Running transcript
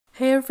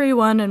Hey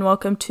everyone, and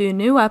welcome to a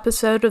new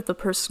episode of the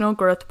Personal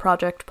Growth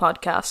Project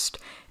podcast.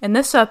 In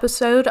this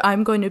episode,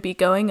 I'm going to be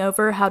going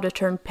over how to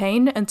turn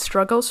pain and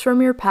struggles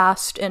from your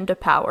past into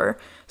power.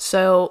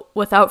 So,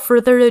 without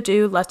further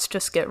ado, let's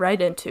just get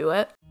right into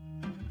it.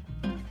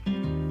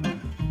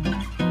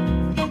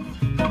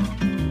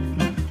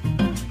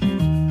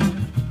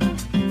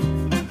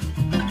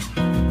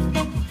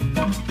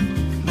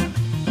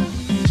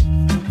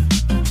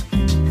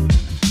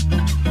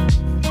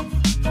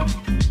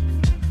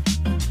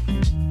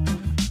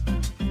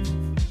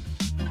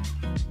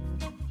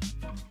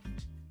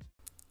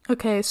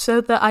 Okay,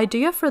 so the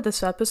idea for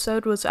this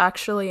episode was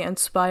actually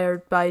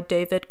inspired by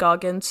David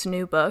Goggins'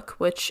 new book,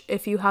 which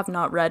if you have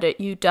not read it,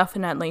 you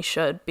definitely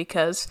should,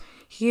 because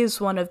he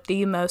is one of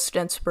the most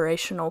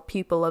inspirational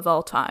people of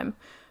all time.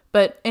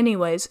 But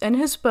anyways, in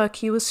his book,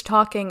 he was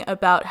talking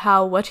about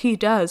how what he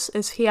does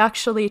is he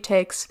actually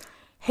takes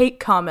hate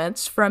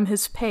comments from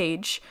his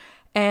page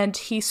and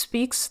he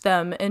speaks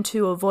them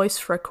into a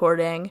voice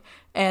recording,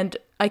 and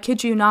I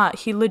kid you not,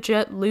 he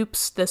legit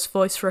loops this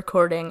voice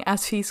recording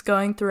as he's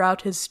going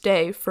throughout his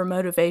day for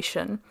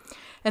motivation.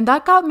 And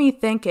that got me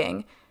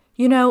thinking,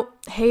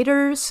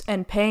 haters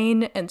and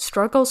pain and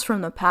struggles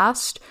from the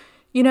past,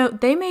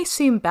 they may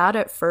seem bad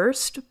at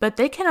first, but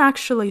they can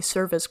actually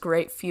serve as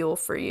great fuel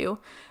for you.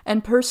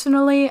 And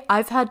personally,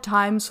 I've had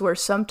times where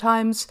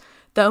sometimes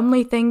the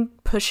only thing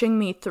pushing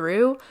me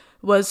through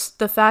was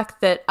the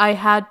fact that I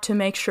had to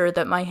make sure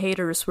that my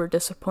haters were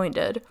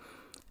disappointed.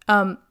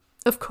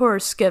 Of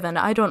course, given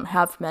I don't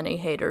have many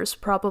haters,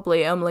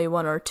 probably only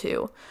one or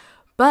two.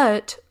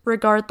 But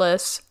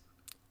regardless,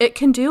 it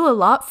can do a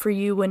lot for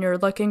you when you're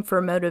looking for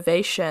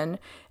motivation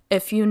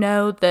if you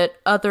know that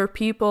other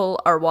people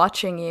are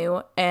watching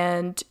you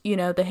and,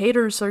 the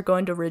haters are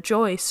going to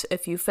rejoice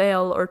if you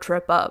fail or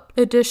trip up.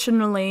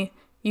 Additionally,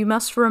 you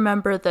must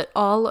remember that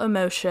all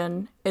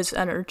emotion is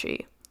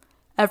energy.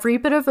 Every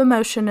bit of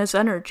emotion is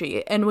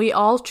energy, and we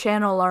all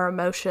channel our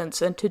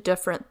emotions into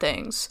different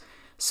things.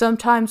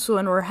 Sometimes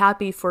when we're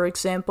happy, for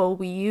example,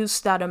 we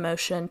use that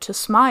emotion to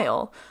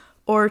smile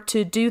or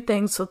to do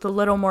things with a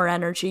little more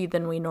energy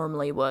than we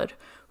normally would.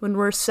 When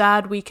we're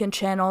sad, we can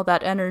channel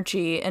that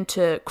energy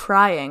into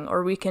crying,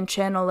 or we can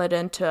channel it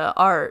into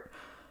art.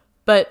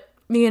 But,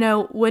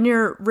 when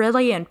you're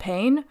really in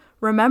pain,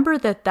 remember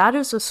that that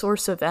is a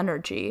source of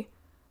energy.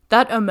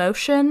 That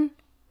emotion,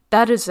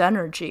 that is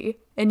energy,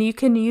 and you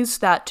can use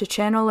that to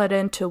channel it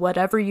into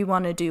whatever you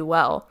want to do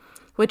well,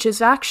 which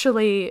is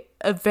actually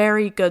a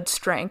very good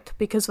strength,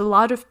 because a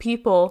lot of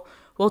people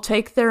will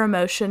take their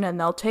emotion and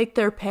they'll take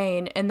their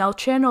pain and they'll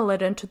channel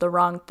it into the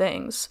wrong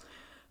things.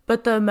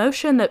 But the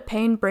emotion that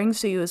pain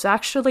brings you is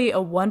actually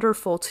a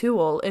wonderful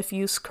tool if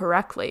used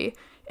correctly,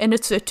 and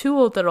it's a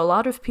tool that a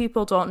lot of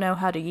people don't know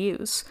how to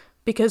use,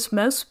 because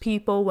most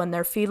people, when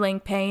they're feeling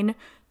pain,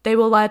 they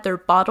will either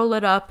bottle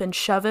it up and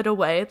shove it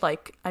away,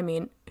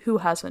 who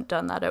hasn't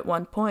done that at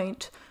one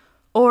point?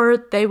 Or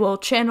they will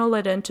channel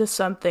it into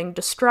something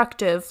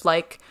destructive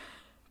like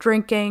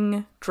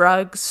drinking,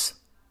 drugs,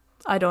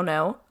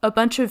 a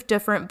bunch of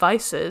different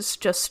vices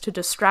just to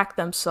distract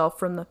themselves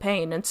from the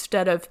pain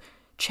instead of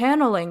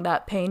channeling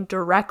that pain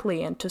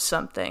directly into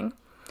something.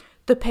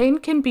 The pain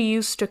can be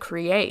used to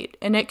create,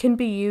 and it can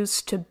be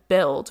used to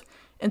build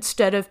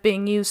instead of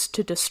being used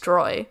to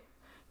destroy.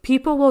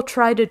 People will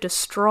try to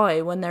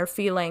destroy when they're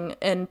feeling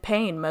in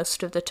pain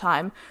most of the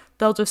time.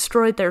 They'll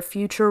destroy their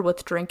future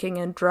with drinking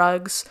and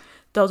drugs.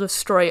 They'll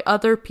destroy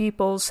other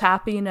people's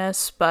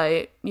happiness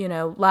by,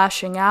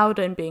 lashing out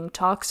and being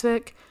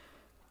toxic.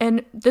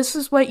 And this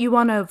is what you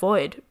want to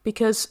avoid,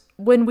 because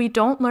when we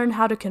don't learn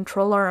how to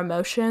control our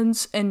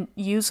emotions and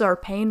use our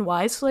pain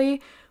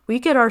wisely, we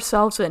get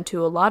ourselves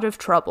into a lot of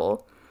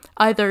trouble.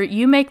 Either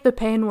you make the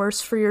pain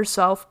worse for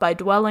yourself by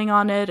dwelling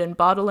on it and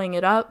bottling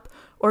it up,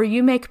 or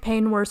you make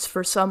pain worse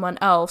for someone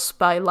else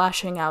by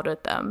lashing out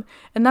at them.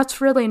 And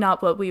that's really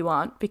not what we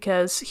want,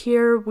 because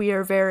here we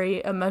are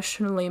very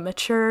emotionally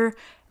mature,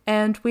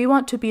 and we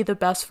want to be the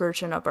best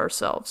version of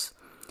ourselves.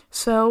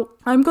 So,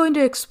 I'm going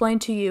to explain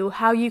to you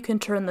how you can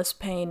turn this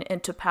pain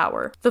into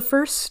power. The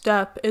first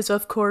step is,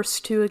 of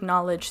course, to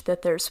acknowledge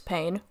that there's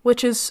pain,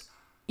 which is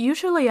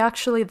usually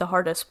actually the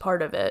hardest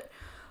part of it.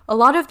 A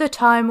lot of the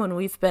time when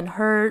we've been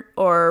hurt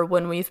or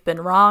when we've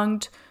been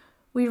wronged,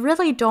 we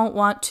really don't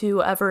want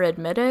to ever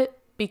admit it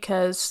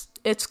because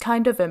it's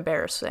kind of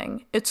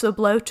embarrassing. It's a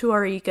blow to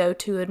our ego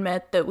to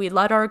admit that we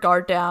let our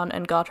guard down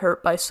and got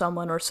hurt by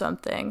someone or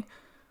something.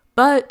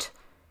 But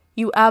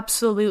you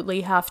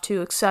absolutely have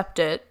to accept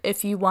it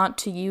if you want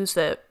to use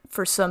it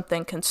for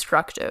something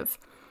constructive.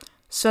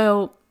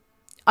 So,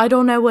 I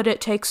don't know what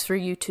it takes for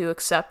you to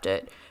accept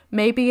it.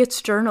 Maybe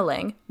it's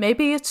journaling.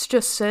 Maybe it's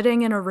just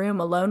sitting in a room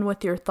alone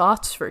with your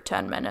thoughts for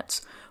 10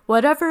 minutes.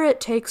 Whatever it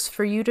takes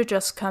for you to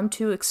just come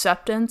to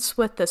acceptance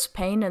with this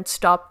pain and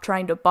stop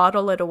trying to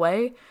bottle it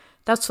away,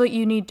 that's what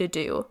you need to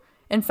do.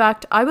 In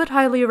fact, I would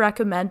highly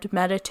recommend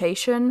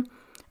meditation.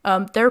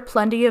 There are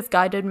plenty of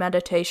guided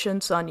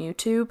meditations on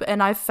YouTube,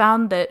 and I've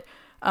found that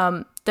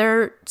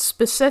They're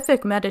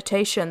specific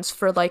meditations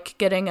for like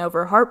getting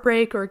over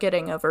heartbreak or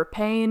getting over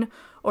pain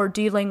or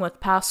dealing with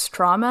past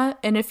trauma.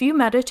 And if you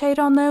meditate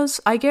on those,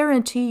 I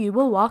guarantee you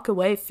will walk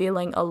away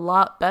feeling a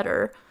lot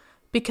better,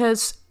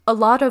 because a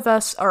lot of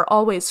us are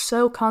always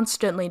so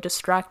constantly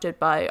distracted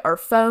by our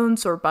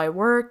phones or by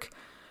work,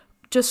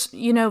 just,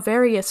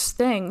 various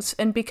things.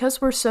 And because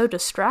we're so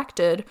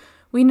distracted,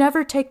 we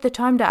never take the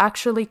time to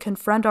actually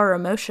confront our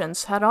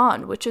emotions head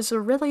on, which is a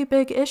really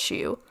big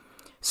issue.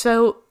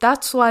 So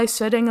that's why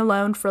sitting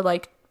alone for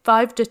like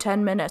 5 to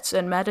 10 minutes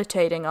and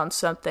meditating on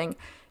something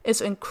is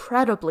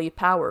incredibly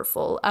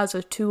powerful as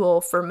a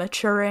tool for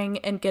maturing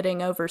and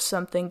getting over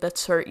something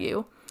that's hurt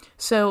you.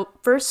 So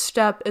first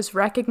step is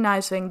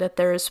recognizing that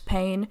there is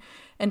pain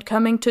and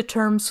coming to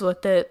terms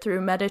with it through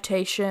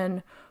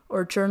meditation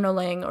or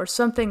journaling or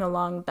something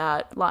along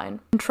that line.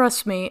 And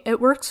trust me,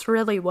 it works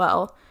really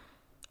well.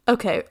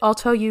 Okay, I'll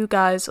tell you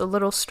guys a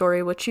little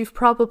story which you've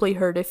probably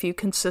heard if you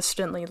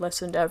consistently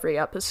listen to every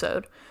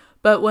episode.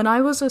 But when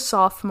I was a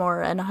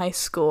sophomore in high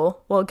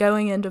school, while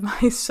going into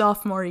my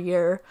sophomore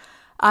year,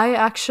 I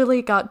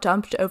actually got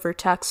dumped over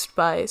text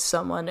by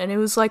someone, and it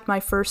was like my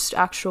first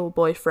actual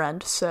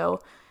boyfriend, so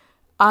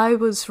I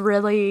was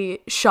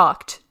really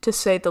shocked, to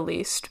say the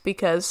least,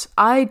 because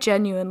I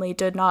genuinely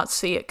did not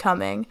see it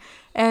coming.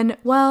 And,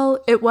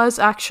 well, it was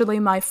actually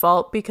my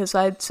fault because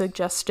I'd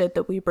suggested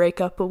that we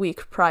break up a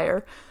week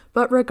prior.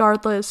 But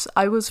regardless,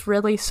 I was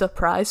really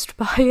surprised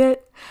by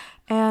it.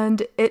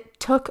 And it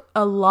took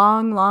a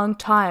long, long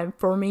time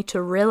for me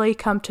to really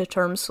come to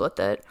terms with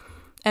it.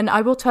 And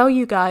I will tell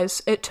you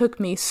guys, it took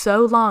me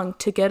so long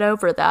to get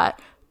over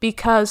that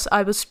because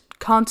I was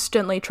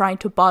constantly trying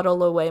to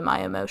bottle away my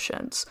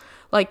emotions.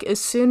 Like, as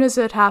soon as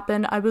it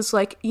happened, I was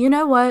like, you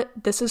know what?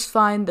 This is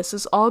fine. This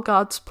is all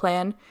God's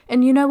plan.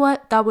 And you know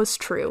what? That was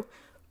true.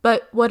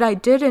 But what I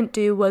didn't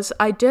do was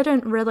I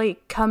didn't really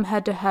come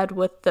head to head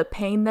with the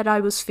pain that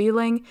I was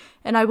feeling,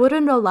 and I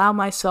wouldn't allow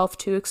myself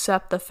to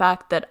accept the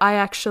fact that I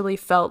actually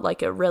felt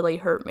like it really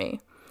hurt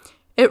me.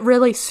 It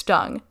really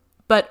stung,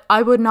 but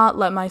I would not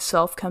let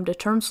myself come to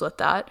terms with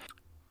that.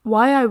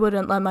 Why I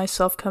wouldn't let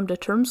myself come to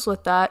terms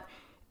with that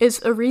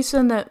is a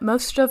reason that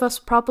most of us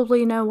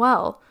probably know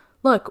well.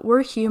 Look,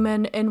 we're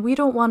human and we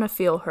don't want to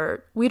feel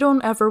hurt. We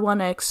don't ever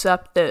want to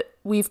accept that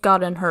we've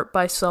gotten hurt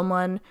by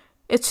someone.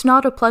 It's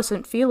not a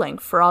pleasant feeling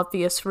for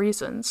obvious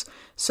reasons.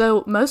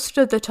 So most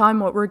of the time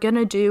what we're going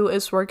to do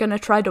is we're going to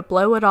try to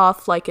blow it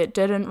off like it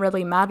didn't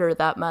really matter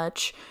that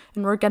much,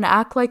 and we're going to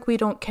act like we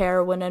don't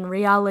care when in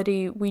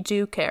reality we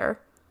do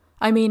care.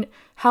 I mean,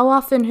 how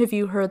often have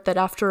you heard that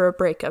after a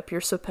breakup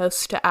you're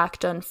supposed to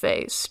act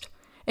unfazed?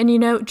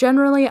 And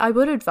generally I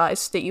would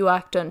advise that you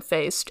act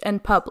unfazed in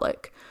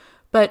public.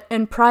 But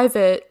in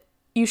private,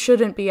 you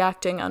shouldn't be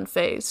acting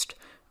unfazed.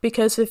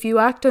 Because if you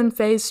act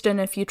unfazed and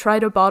if you try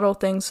to bottle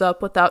things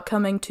up without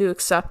coming to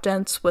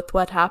acceptance with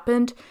what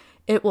happened,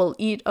 it will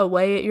eat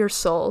away at your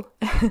soul.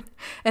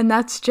 And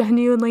that's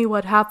genuinely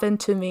what happened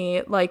to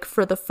me, like,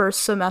 for the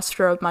first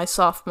semester of my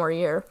sophomore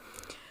year.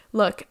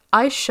 Look,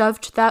 I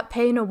shoved that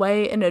pain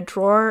away in a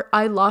drawer,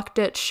 I locked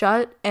it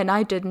shut, and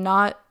I did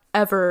not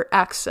ever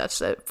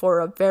access it for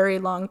a very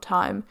long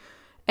time.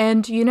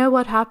 And you know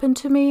what happened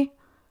to me?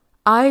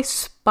 I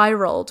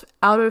spiraled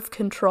out of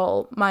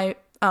control my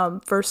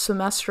first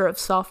semester of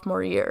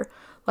sophomore year.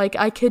 Like,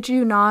 I kid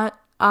you not,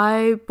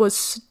 I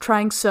was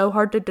trying so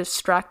hard to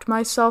distract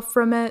myself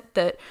from it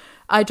that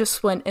I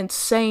just went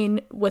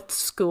insane with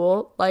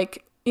school.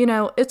 Like,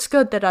 it's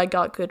good that I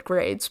got good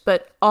grades,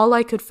 but all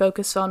I could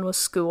focus on was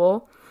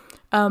school.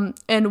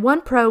 And one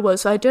pro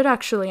was I did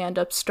actually end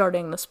up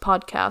starting this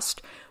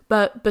podcast.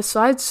 But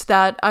besides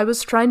that, I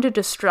was trying to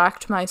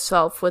distract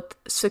myself with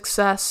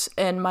success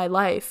in my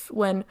life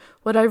when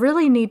what I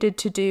really needed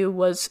to do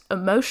was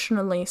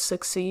emotionally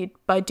succeed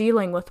by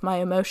dealing with my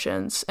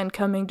emotions and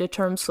coming to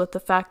terms with the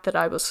fact that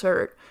I was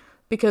hurt.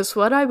 Because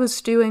what I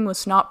was doing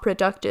was not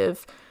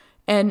productive.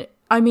 And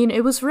I mean,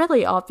 it was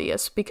really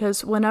obvious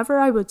because whenever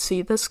I would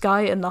see this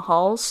guy in the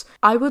halls,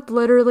 I would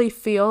literally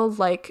feel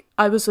like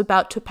I was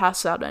about to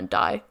pass out and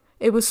die.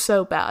 It was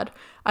so bad.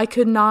 I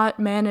could not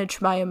manage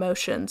my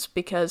emotions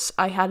because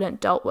I hadn't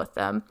dealt with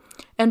them.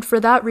 And for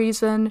that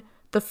reason,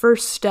 the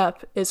first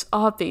step is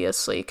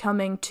obviously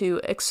coming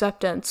to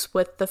acceptance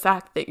with the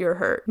fact that you're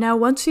hurt. Now,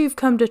 once you've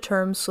come to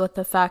terms with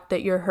the fact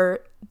that you're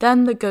hurt,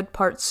 then the good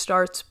part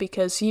starts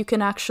because you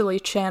can actually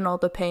channel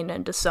the pain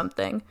into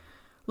something.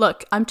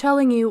 Look, I'm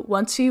telling you,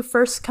 once you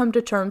first come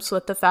to terms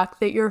with the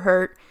fact that you're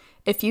hurt,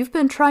 if you've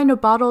been trying to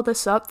bottle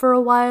this up for a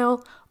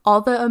while, all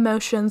the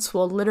emotions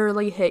will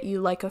literally hit you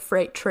like a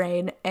freight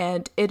train,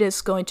 and it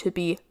is going to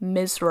be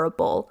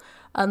miserable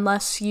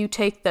unless you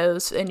take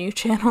those and you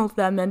channel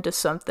them into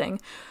something,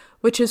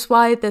 which is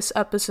why this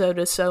episode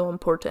is so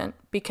important,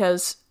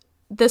 because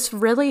this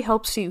really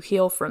helps you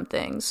heal from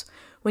things.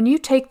 When you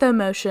take the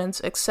emotions,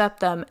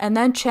 accept them, and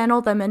then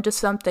channel them into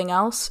something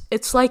else,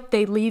 it's like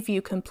they leave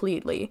you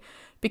completely,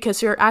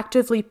 because you're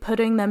actively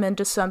putting them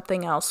into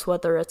something else,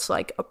 whether it's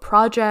like a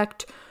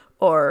project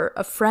or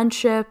a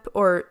friendship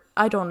or,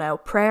 I don't know,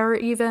 prayer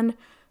even.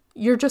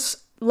 You're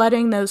just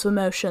letting those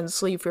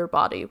emotions leave your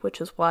body, which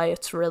is why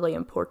it's really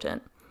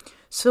important.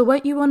 So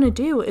what you want to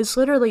do is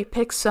literally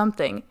pick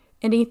something,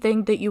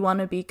 anything that you want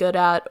to be good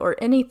at or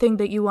anything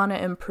that you want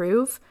to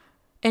improve,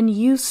 and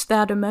use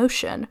that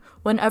emotion.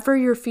 Whenever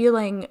you're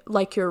feeling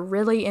like you're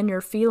really in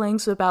your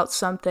feelings about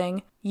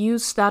something,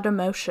 use that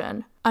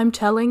emotion. I'm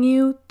telling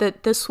you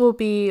that this will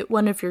be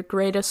one of your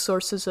greatest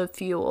sources of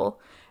fuel,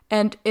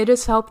 and it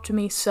has helped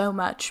me so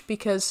much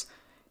because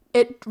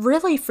it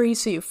really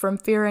frees you from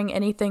fearing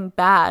anything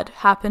bad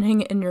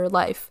happening in your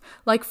life.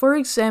 Like, for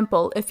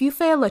example, if you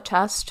fail a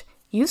test,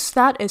 use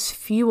that as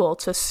fuel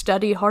to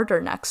study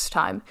harder next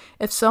time.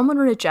 If someone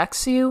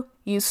rejects you,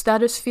 use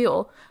that as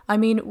fuel. I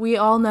mean, we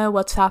all know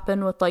what's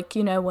happened with, like,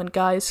 when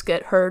guys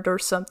get hurt or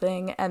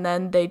something and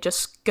then they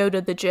just go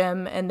to the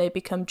gym and they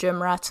become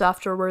gym rats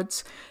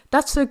afterwards.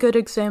 That's a good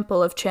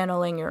example of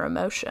channeling your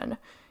emotion.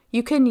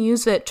 You can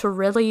use it to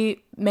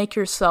really make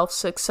yourself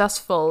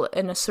successful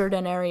in a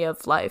certain area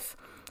of life.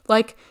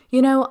 Like,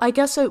 I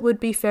guess it would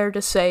be fair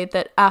to say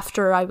that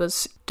after I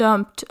was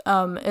dumped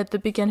at the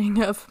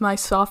beginning of my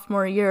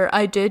sophomore year,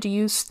 I did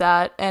use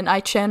that and I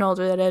channeled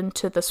it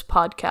into this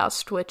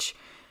podcast, which,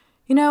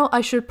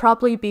 I should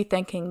probably be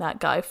thanking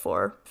that guy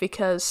for,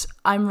 because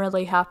I'm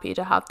really happy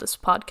to have this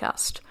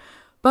podcast.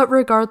 But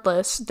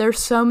regardless, there's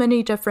so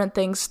many different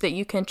things that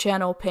you can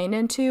channel pain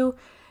into,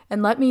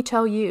 and let me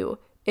tell you,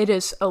 it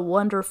is a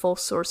wonderful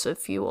source of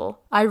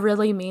fuel. I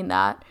really mean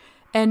that.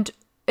 And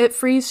it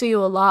frees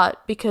you a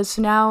lot because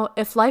now,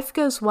 if life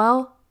goes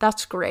well,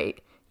 that's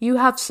great. You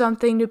have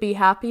something to be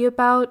happy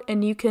about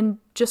and you can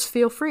just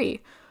feel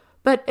free.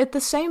 But at the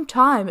same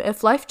time,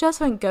 if life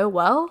doesn't go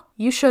well,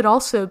 you should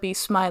also be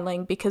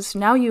smiling because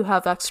now you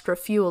have extra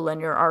fuel in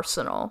your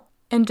arsenal.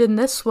 And in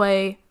this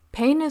way,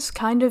 pain is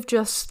kind of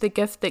just the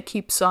gift that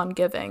keeps on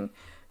giving.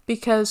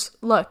 Because,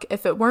 look,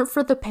 if it weren't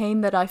for the pain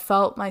that I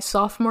felt my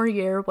sophomore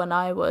year when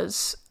I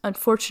was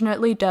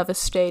unfortunately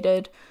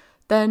devastated,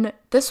 then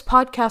this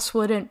podcast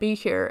wouldn't be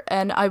here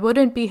and I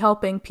wouldn't be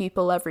helping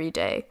people every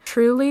day.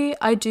 Truly,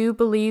 I do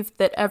believe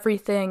that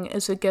everything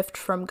is a gift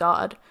from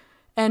God.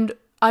 And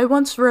I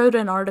once wrote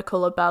an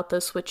article about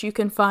this, which you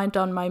can find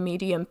on my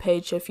Medium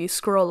page if you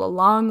scroll a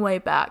long way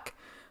back.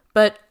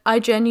 But I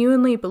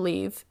genuinely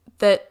believe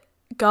that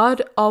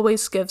God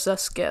always gives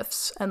us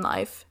gifts in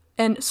life.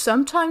 And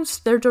sometimes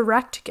they're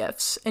direct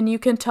gifts, and you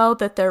can tell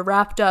that they're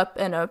wrapped up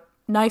in a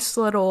nice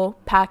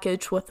little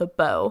package with a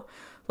bow.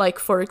 Like,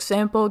 for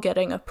example,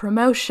 getting a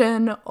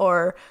promotion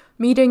or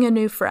meeting a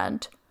new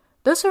friend.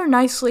 Those are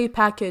nicely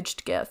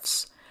packaged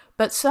gifts.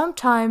 But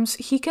sometimes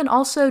he can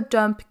also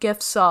dump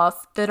gifts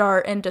off that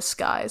are in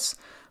disguise.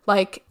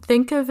 Like,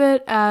 think of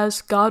it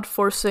as God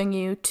forcing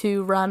you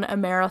to run a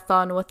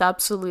marathon with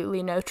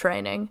absolutely no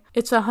training.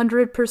 It's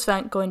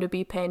 100% going to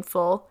be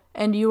painful,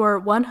 and you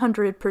are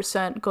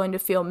 100% going to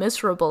feel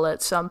miserable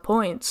at some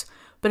points.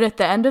 But at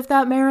the end of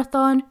that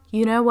marathon,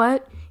 you know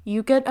what?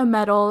 You get a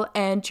medal,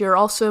 and you're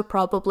also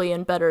probably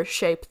in better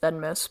shape than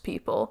most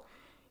people.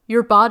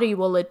 Your body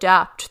will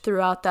adapt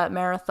throughout that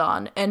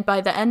marathon, and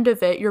by the end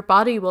of it, your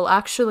body will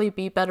actually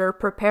be better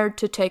prepared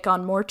to take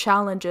on more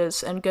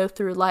challenges and go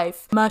through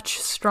life much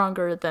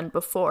stronger than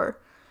before.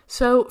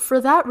 So, for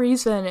that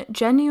reason,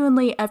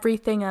 genuinely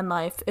everything in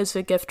life is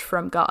a gift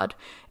from God.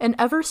 And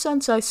ever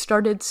since I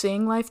started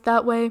seeing life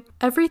that way,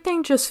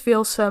 everything just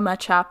feels so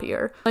much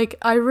happier. Like,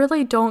 I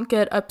really don't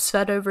get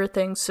upset over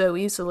things so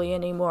easily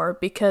anymore,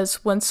 because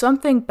when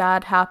something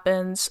bad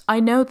happens, I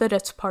know that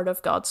it's part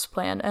of God's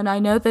plan, and I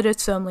know that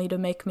it's only to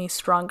make me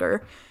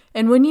stronger.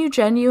 And when you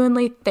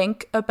genuinely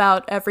think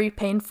about every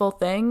painful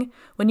thing,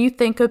 when you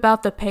think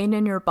about the pain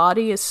in your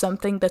body as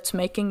something that's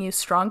making you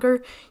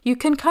stronger, you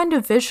can kind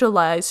of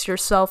visualize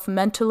yourself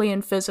mentally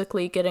and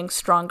physically getting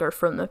stronger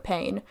from the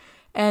pain.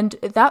 And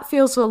that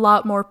feels a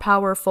lot more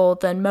powerful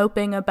than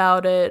moping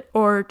about it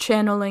or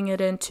channeling it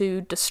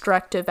into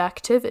destructive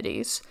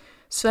activities.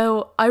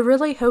 So I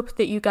really hope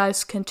that you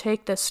guys can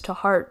take this to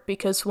heart,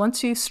 because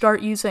once you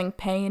start using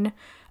pain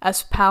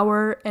as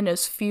power and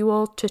as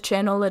fuel to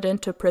channel it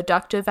into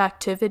productive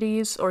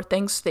activities or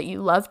things that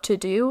you love to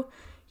do,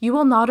 you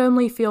will not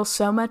only feel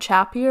so much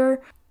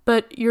happier,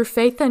 but your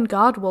faith in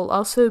God will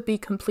also be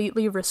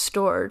completely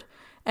restored.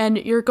 And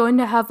you're going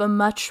to have a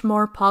much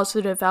more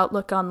positive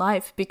outlook on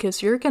life,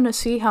 because you're going to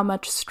see how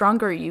much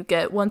stronger you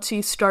get once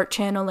you start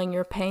channeling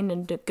your pain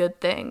into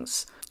good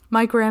things.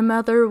 My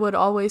grandmother would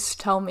always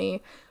tell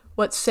me,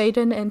 what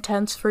Satan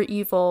intends for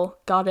evil,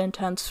 God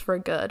intends for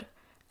good.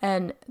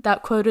 And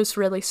that quote has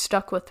really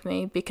stuck with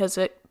me because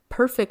it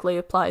perfectly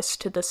applies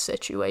to this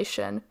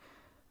situation.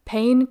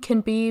 Pain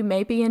can be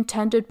maybe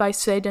intended by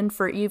Satan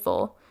for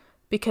evil,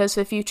 because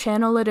if you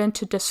channel it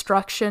into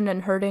destruction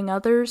and hurting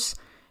others,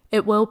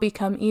 it will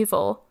become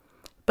evil.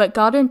 But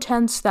God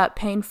intends that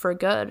pain for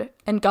good,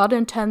 and God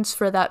intends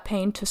for that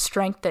pain to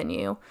strengthen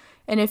you.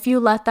 And if you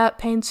let that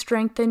pain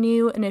strengthen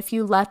you, and if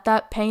you let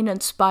that pain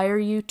inspire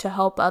you to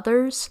help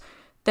others,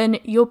 then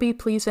you'll be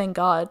pleasing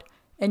God.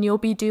 And you'll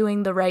be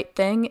doing the right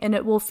thing, and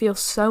it will feel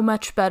so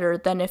much better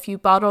than if you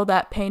bottle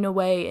that pain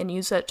away and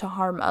use it to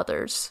harm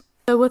others.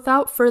 So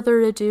without further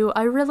ado,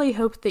 I really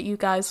hope that you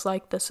guys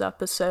like this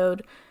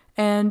episode,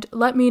 and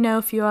let me know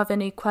if you have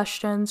any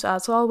questions.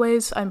 As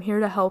always, I'm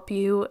here to help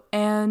you,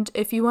 and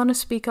if you want to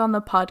speak on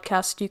the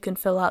podcast, you can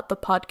fill out the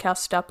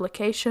podcast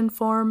application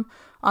form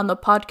on the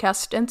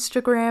podcast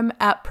Instagram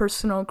at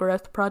Personal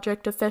Growth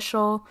Project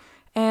Official.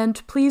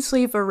 And please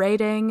leave a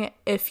rating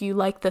if you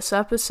like this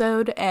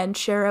episode and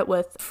share it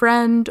with a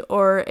friend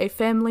or a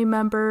family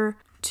member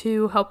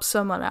to help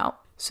someone out.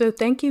 So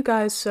thank you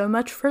guys so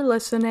much for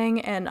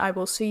listening, and I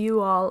will see you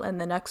all in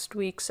the next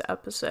week's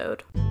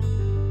episode.